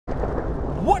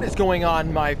What is going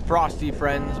on, my frosty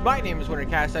friends? My name is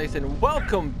Wintercasice, and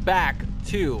welcome back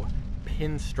to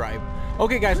Pinstripe.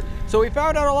 Okay, guys, so we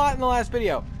found out a lot in the last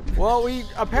video. Well, we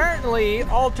apparently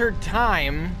altered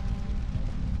time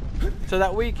so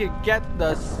that we could get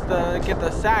the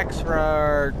sacks for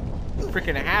our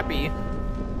freaking happy.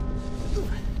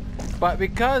 But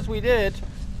because we did,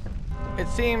 it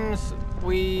seems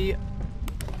we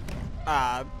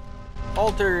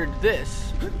altered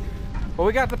this. But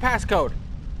we got the passcode.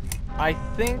 I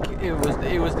think it was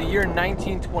the year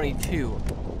 1922.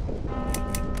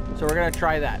 So we're gonna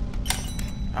try that.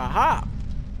 Aha!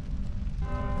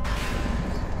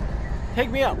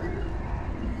 Take me up.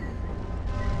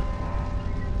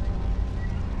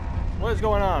 What is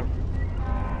going on?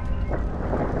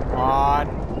 Come on.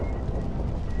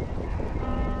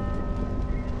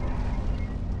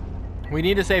 We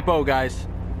need to save Bo, guys.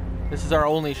 This is our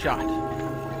only shot.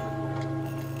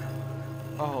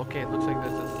 Oh, okay. It looks like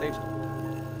this is safe.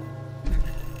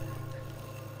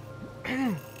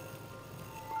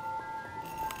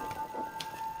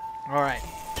 All right.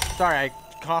 Sorry, I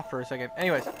coughed for a second.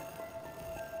 Anyways,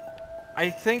 I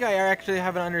think I actually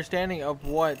have an understanding of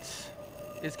what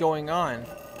is going on.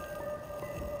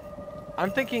 I'm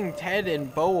thinking Ted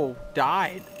and Bo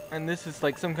died, and this is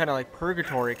like some kind of like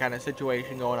purgatory kind of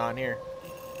situation going on here.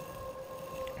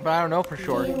 But I don't know for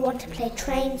sure. Do you want to play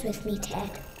trains with me, Ted?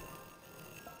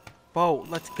 Bo,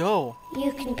 let's go.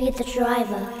 You can be the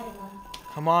driver.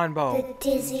 Come on, Bo. The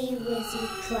dizzy wizzy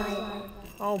driver.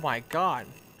 Oh my god.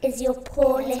 Is your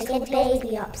poor little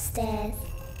baby upstairs?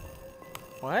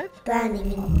 What?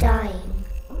 Burning and dying.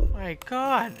 Oh my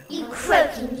god. You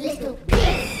croaking little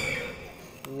pig!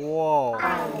 Whoa.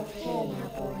 I live here now,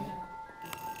 boy.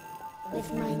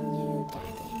 With my new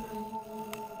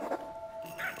daddy.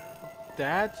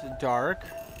 That's dark.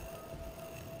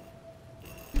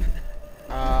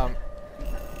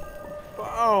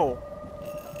 Oh.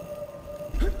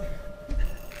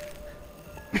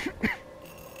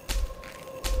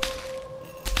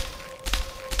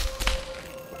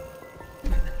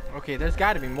 Okay, there's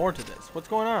got to be more to this. What's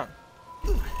going on?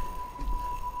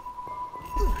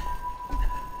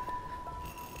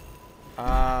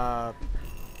 I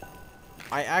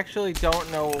actually don't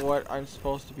know what I'm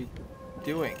supposed to be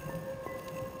doing.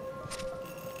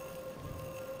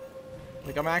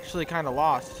 Like, I'm actually kind of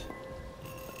lost.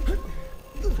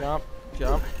 Jump,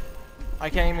 jump. I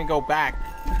can't even go back.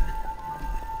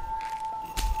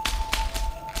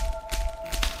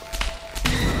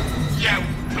 You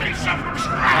piece of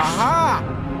trash!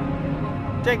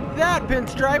 Aha! Take that,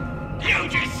 Pinstripe! You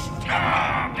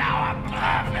disturbed our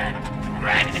perfect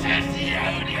Princess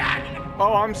Union!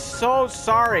 Oh, I'm so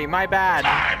sorry. My bad.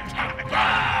 Time to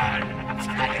burn,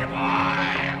 teddy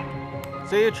boy!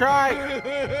 So you try.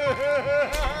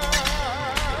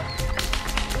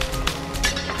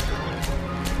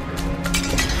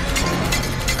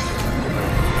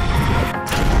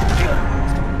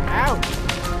 Ouch!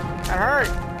 That hurt.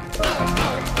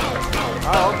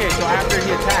 Oh, okay. So after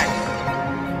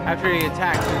he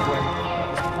attacks is when.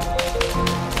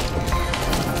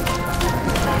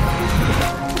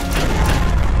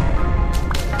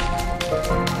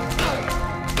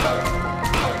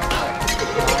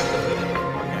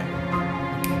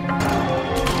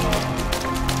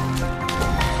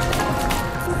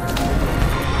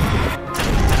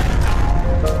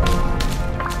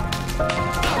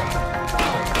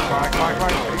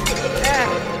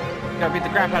 Gotta beat the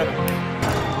crap out of him.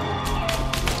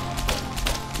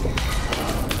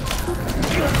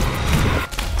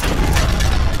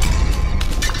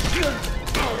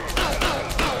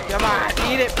 Come on,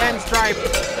 eat it, Pinstripe,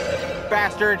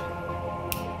 bastard.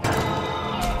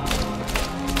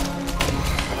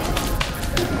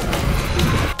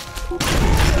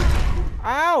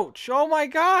 Ouch! Oh my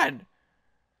god!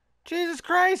 Jesus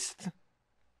Christ!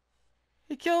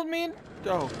 He killed me.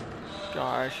 Oh,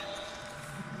 gosh.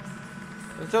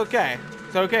 It's okay.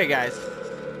 It's okay, guys.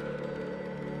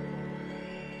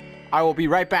 I will be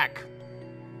right back.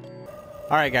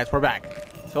 Alright, guys, we're back.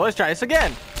 So let's try this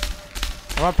again.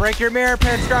 I'm gonna break your mirror,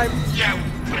 Pinstripe. You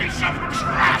piece of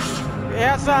trash!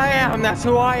 Yes, I am. That's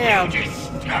who I am. You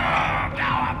disturbed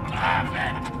our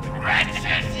perfect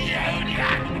Princess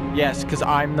Union! Yes, because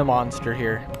I'm the monster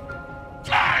here.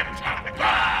 Time to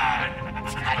burn,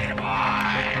 teddy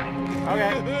boy!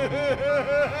 Okay.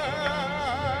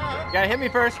 You gotta hit me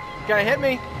first. You gotta hit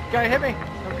me. You gotta hit me.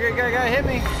 Okay, you gotta hit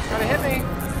me. Gotta hit me.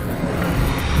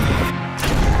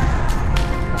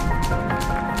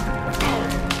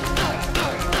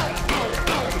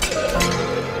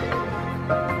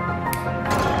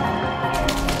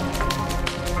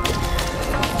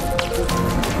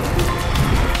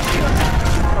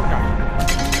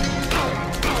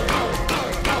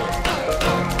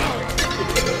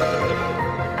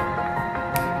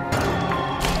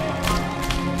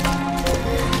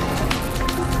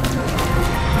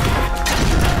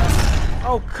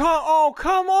 Oh,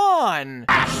 come on!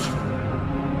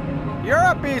 You're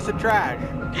a piece of trash.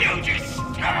 You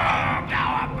disturbed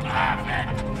our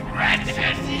perfect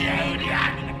Princess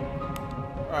Union!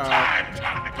 Time to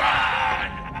burn,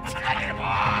 Teddy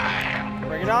boy!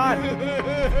 Bring it on!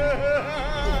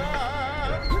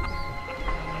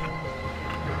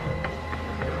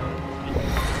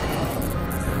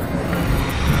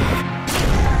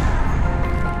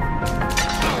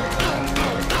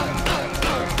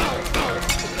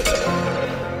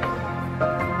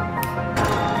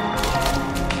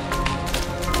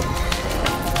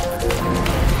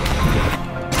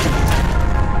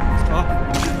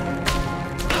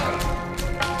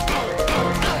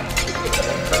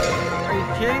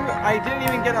 I didn't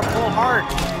even get a full heart.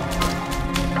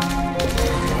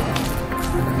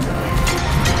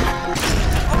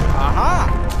 Aha!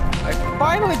 I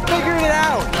finally figured it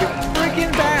out! You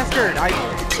freaking bastard!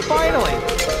 Finally!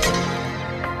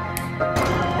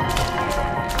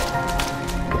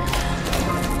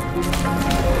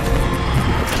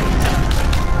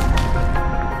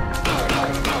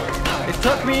 It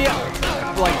took me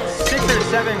like 6 or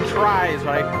 7 tries,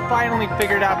 but I finally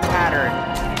figured out the pattern.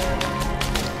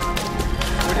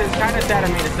 Which is kind of sad of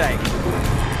me to say.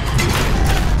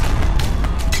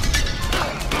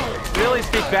 Really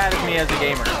speak bad of me as a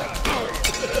gamer.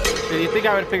 You'd think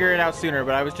I would figure it out sooner,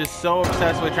 but I was just so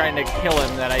obsessed with trying to kill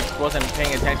him that I wasn't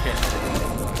paying attention.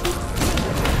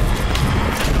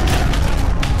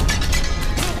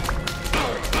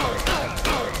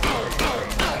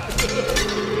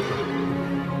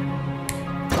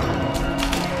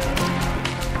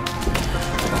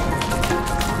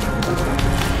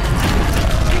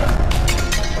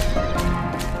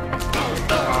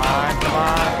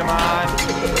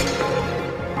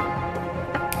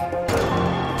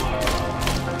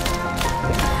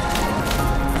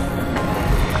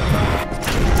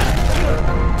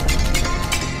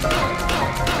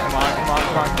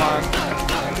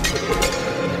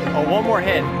 Oh, one more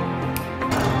hit.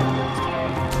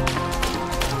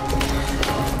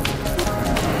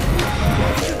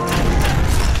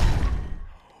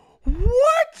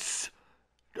 What?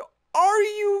 Are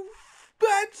you?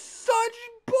 That's such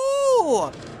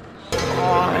bull! Come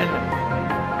on.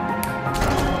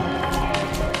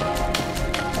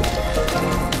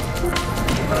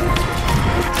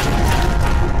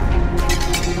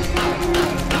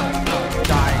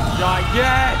 Die,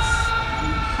 yes!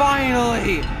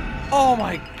 Finally! Oh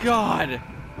my god!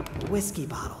 Whiskey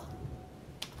bottle.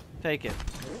 Take it.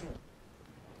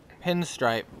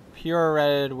 Pinstripe. Pure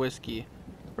red whiskey.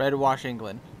 Red Wash,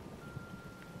 England.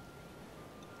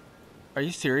 Are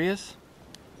you serious?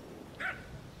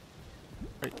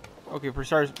 Okay, we're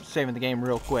saving the game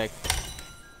real quick.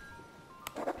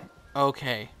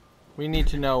 Okay. We need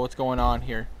to know what's going on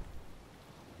here.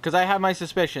 Because I have my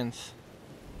suspicions.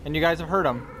 And you guys have heard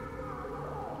them.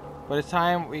 But it's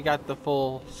time we got the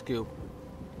full scoop.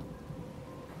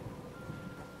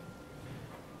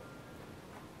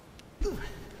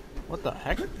 What the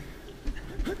heck?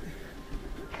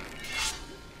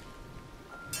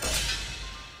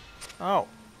 Oh.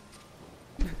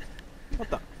 What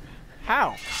the?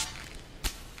 How?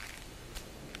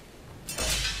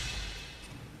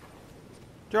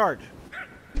 George.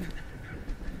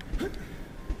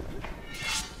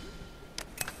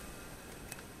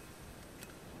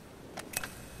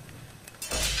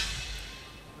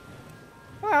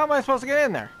 How am I supposed to get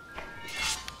in there?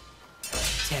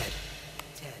 Ted,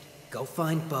 go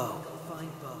find Bo.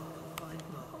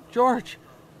 George!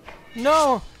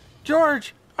 No!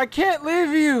 George! I can't leave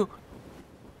you!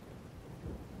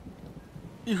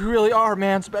 You really are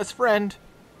man's best friend.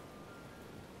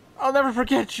 I'll never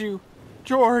forget you,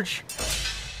 George.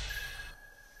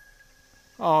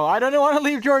 Oh, I don't want to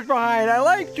leave George behind. I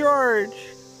like George.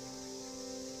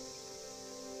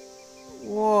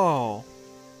 Whoa.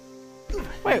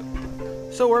 Wait,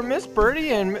 so were Miss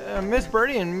Birdie and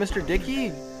Mr.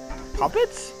 Dickey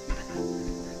puppets?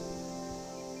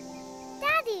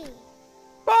 Daddy!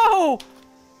 Bo!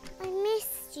 I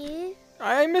missed you.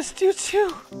 I missed you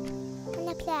too.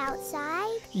 Wanna play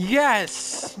outside?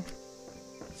 Yes.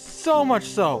 So much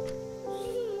so.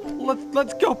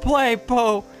 Let's go play,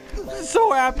 Bo.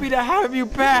 So happy to have you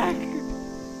back.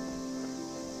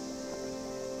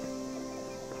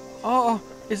 Oh,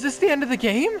 is this the end of the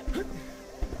game?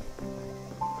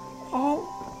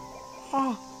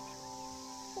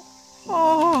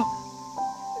 Oh,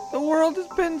 the world has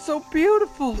been so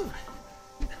beautiful.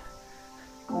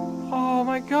 Oh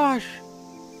my gosh.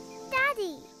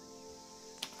 Daddy!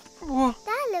 Whoa.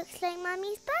 That looks like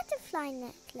Mummy's butterfly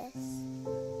necklace.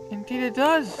 Indeed it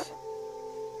does.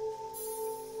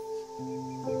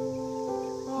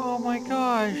 my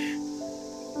gosh.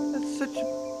 That's such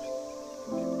a...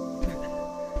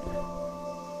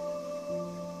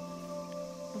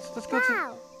 Let's go to...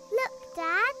 Wow, look,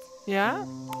 Dad. Yeah?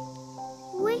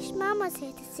 Wish Mum was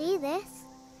here to see this.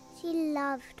 She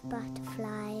loved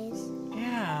butterflies.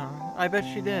 Yeah, I bet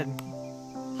she did.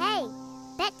 Hey,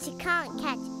 bet you can't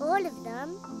catch all of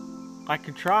them. I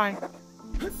could try.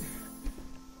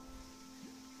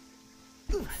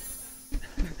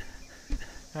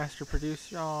 Master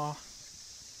producer. Aw.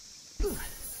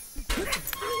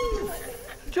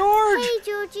 George! Hey,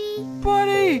 Georgie.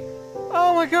 Buddy!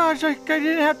 Oh my gosh, I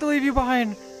didn't have to leave you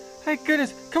behind. Thank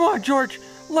goodness. Come on, George.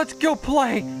 Let's go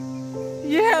play.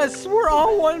 Yes, we're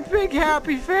all one big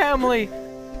happy family.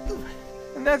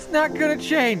 And that's not gonna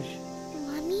change.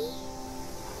 Mommy?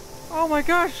 Oh my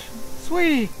gosh,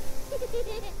 sweetie.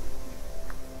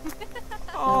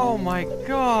 Oh my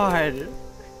god.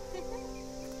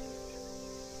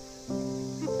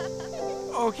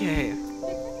 Okay.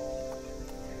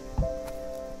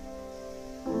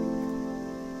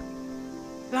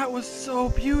 That was so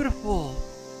beautiful.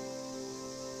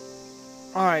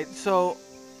 Alright, so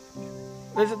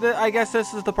I guess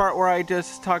this is the part where I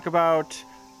just talk about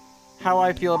how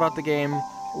I feel about the game,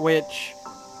 which,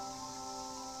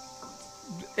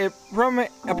 from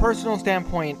a personal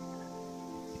standpoint,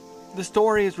 the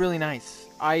story is really nice.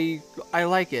 I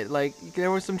like it. Like, there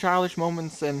were some childish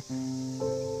moments,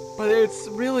 but it's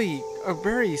really a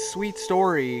very sweet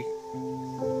story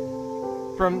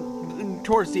from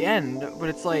towards the end. But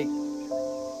it's like,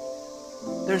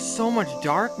 there's so much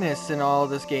darkness in all of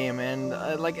this game, and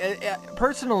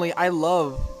personally, I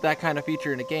love that kind of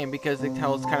feature in a game because it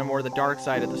tells kind of more the dark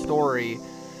side of the story.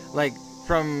 Like,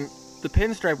 from the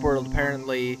Pinstripe world,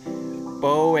 apparently,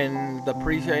 Bo and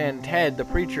and Ted, the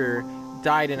preacher,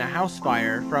 died in a house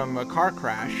fire from a car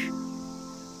crash.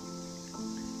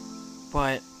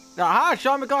 But aha,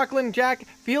 Sean McLaughlin, Jack,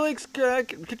 Felix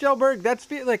Kajelberg, that's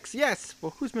Felix. Yes.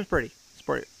 Well, who's Miss Birdie?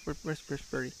 Where's Miss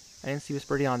Birdie? I didn't see Miss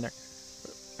Birdie on there.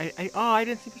 I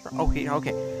didn't see Miss Birdie.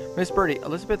 Okay. Miss Birdie,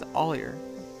 Elizabeth Ollier.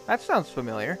 That sounds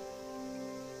familiar.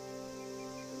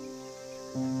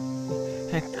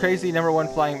 Crazy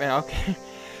 #1 flying man. Okay.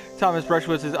 Thomas Brush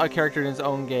was a character in his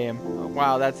own game. Oh,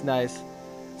 wow, that's nice.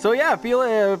 So yeah,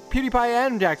 PewDiePie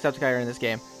and Jacksepticeye are in this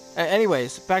game.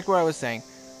 Anyways, back to what I was saying.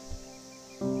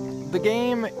 The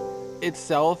game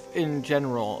itself, in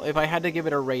general, if I had to give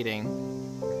it a rating,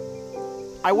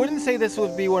 I wouldn't say this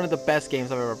would be one of the best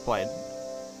games I've ever played,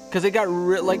 because it got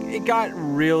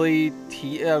really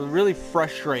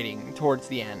frustrating towards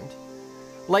the end.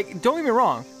 Like, don't get me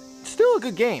wrong, still a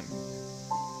good game,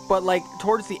 but like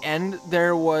towards the end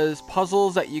there was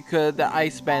puzzles that I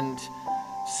spent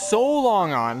so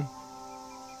long on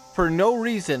for no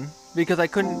reason, because I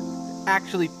couldn't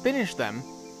actually finish them,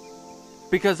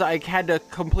 because I had to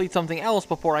complete something else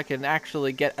before I could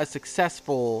actually get a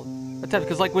successful attempt.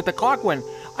 Because like with the clock one,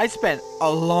 I spent a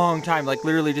long time, like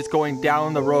literally just going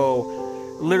down the row,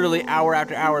 literally hour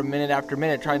after hour, minute after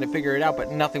minute, trying to figure it out,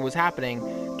 but nothing was happening,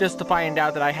 just to find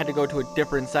out that I had to go to a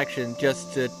different section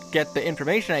just to get the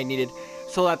information I needed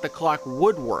so that the clock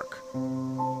would work.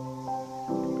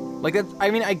 Like, that's, I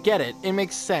mean, I get it. It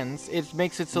makes sense. It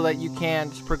makes it so that you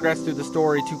can't progress through the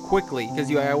story too quickly, because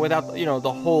without,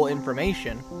 the whole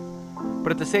information.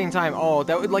 But at the same time,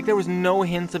 there was no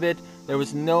hints of it. There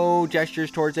was no gestures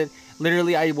towards it.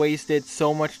 Literally, I wasted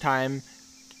so much time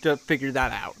to figure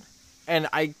that out. And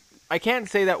I can't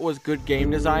say that was good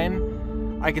game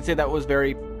design. I could say that was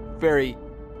very, very,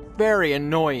 very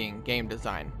annoying game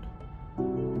design.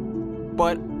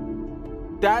 But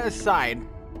that aside,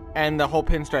 and the whole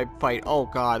Pinstripe fight. Oh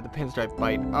god, the Pinstripe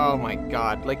fight. Oh my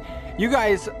god. Like, you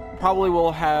guys probably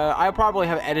will have... I probably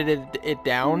have edited it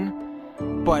down.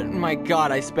 But my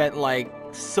god, I spent like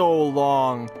so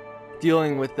long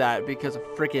dealing with that because of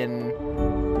freaking...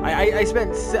 I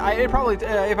spent... It probably...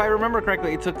 if I remember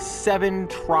correctly, it took 7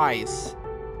 tries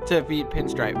to beat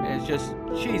Pinstripe. And it's just...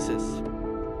 Jesus.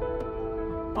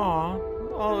 Aw.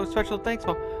 Oh, special thanks,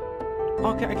 Paul.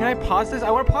 Okay, can I pause this?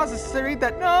 I want to pause this to read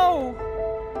that. No!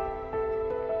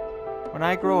 When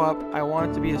I grow up, I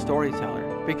want to be a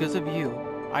storyteller. Because of you,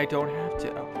 I don't have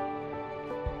to.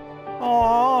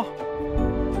 Aww.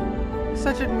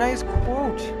 Such a nice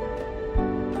quote.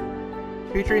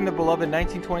 Featuring the beloved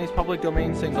 1920s public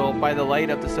domain single, By the Light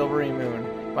of the Silvery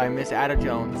Moon, by Miss Ada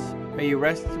Jones. May you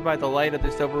rest by the light of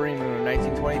the silvery moon,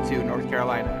 1922, North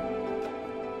Carolina.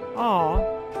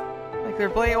 Aww. Like they're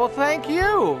playing... Well, thank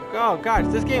you! Oh, gosh,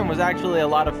 this game was actually a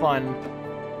lot of fun.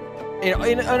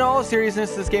 In all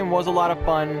seriousness, this game was a lot of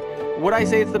fun. Would I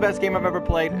say it's the best game I've ever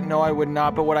played? No, I would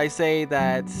not. But would I say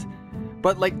that...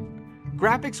 But, like,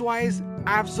 Graphics wise,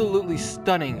 absolutely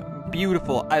stunning,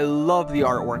 beautiful. I love the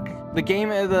artwork. The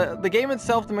game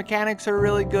itself, the mechanics are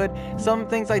really good. Some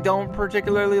things I don't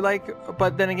particularly like,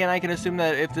 but then again, I can assume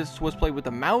that if this was played with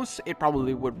a mouse, it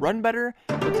probably would run better.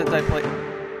 But since I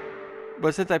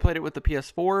played it with the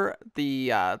PS4,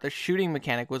 the shooting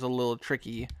mechanic was a little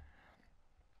tricky.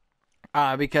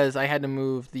 Because I had to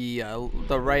move the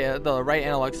right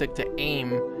analog stick to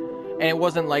aim, and it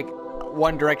wasn't like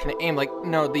one direction to aim. Like,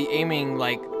 no, the aiming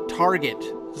like target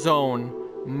zone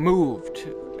moved,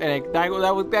 and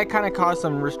that kind of caused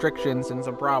some restrictions and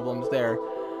some problems there.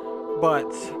 But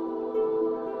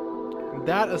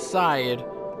that aside,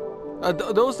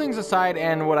 those things aside,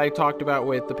 and what I talked about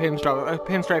with the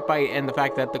pinstripe bite, and the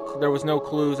fact that there was no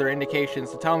clues or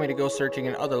indications to tell me to go searching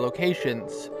in other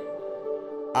locations.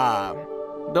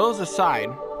 Those aside,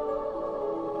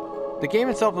 the game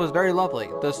itself was very lovely.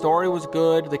 The story was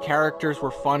good. The characters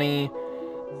were funny.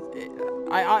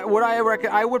 I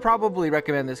would probably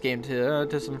recommend this game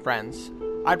to some friends.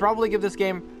 I'd probably give this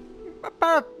game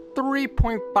about a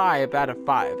 3.5 out of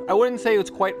 5. I wouldn't say it's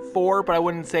quite 4, but I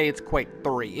wouldn't say it's quite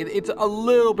 3. It's a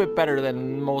little bit better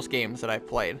than most games that I've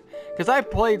played. Because I've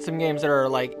played some games that are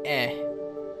like, eh.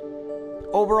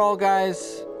 Overall,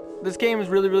 guys, this game is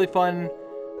really, really fun.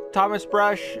 Thomas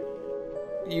Brush,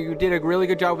 you did a really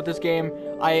good job with this game.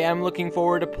 I am looking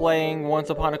forward to playing Once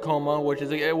Upon a Coma, which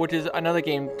is another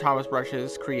game Thomas Brush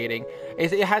is creating.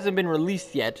 It hasn't been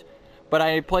released yet, but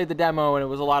I played the demo and it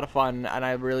was a lot of fun, and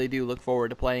I really do look forward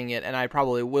to playing it, and I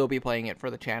probably will be playing it for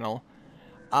the channel.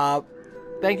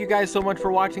 Thank you guys so much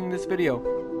for watching this video.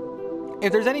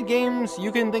 If there's any games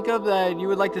you can think of that you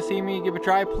would like to see me give a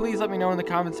try, please let me know in the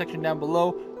comment section down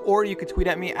below, or you can tweet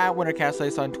at me at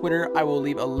Wintercasice on Twitter. I will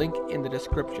leave a link in the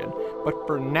description. But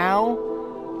for now,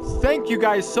 thank you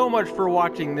guys so much for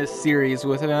watching this series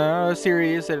and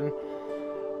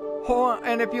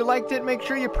if you liked it, make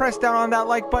sure you press down on that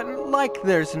like button like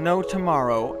there's no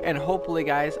tomorrow. And hopefully,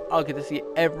 guys, I'll get to see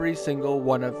every single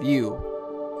one of you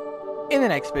in the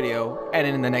next video and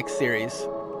in the next series.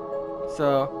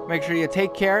 So make sure you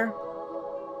take care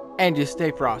and just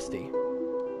stay frosty.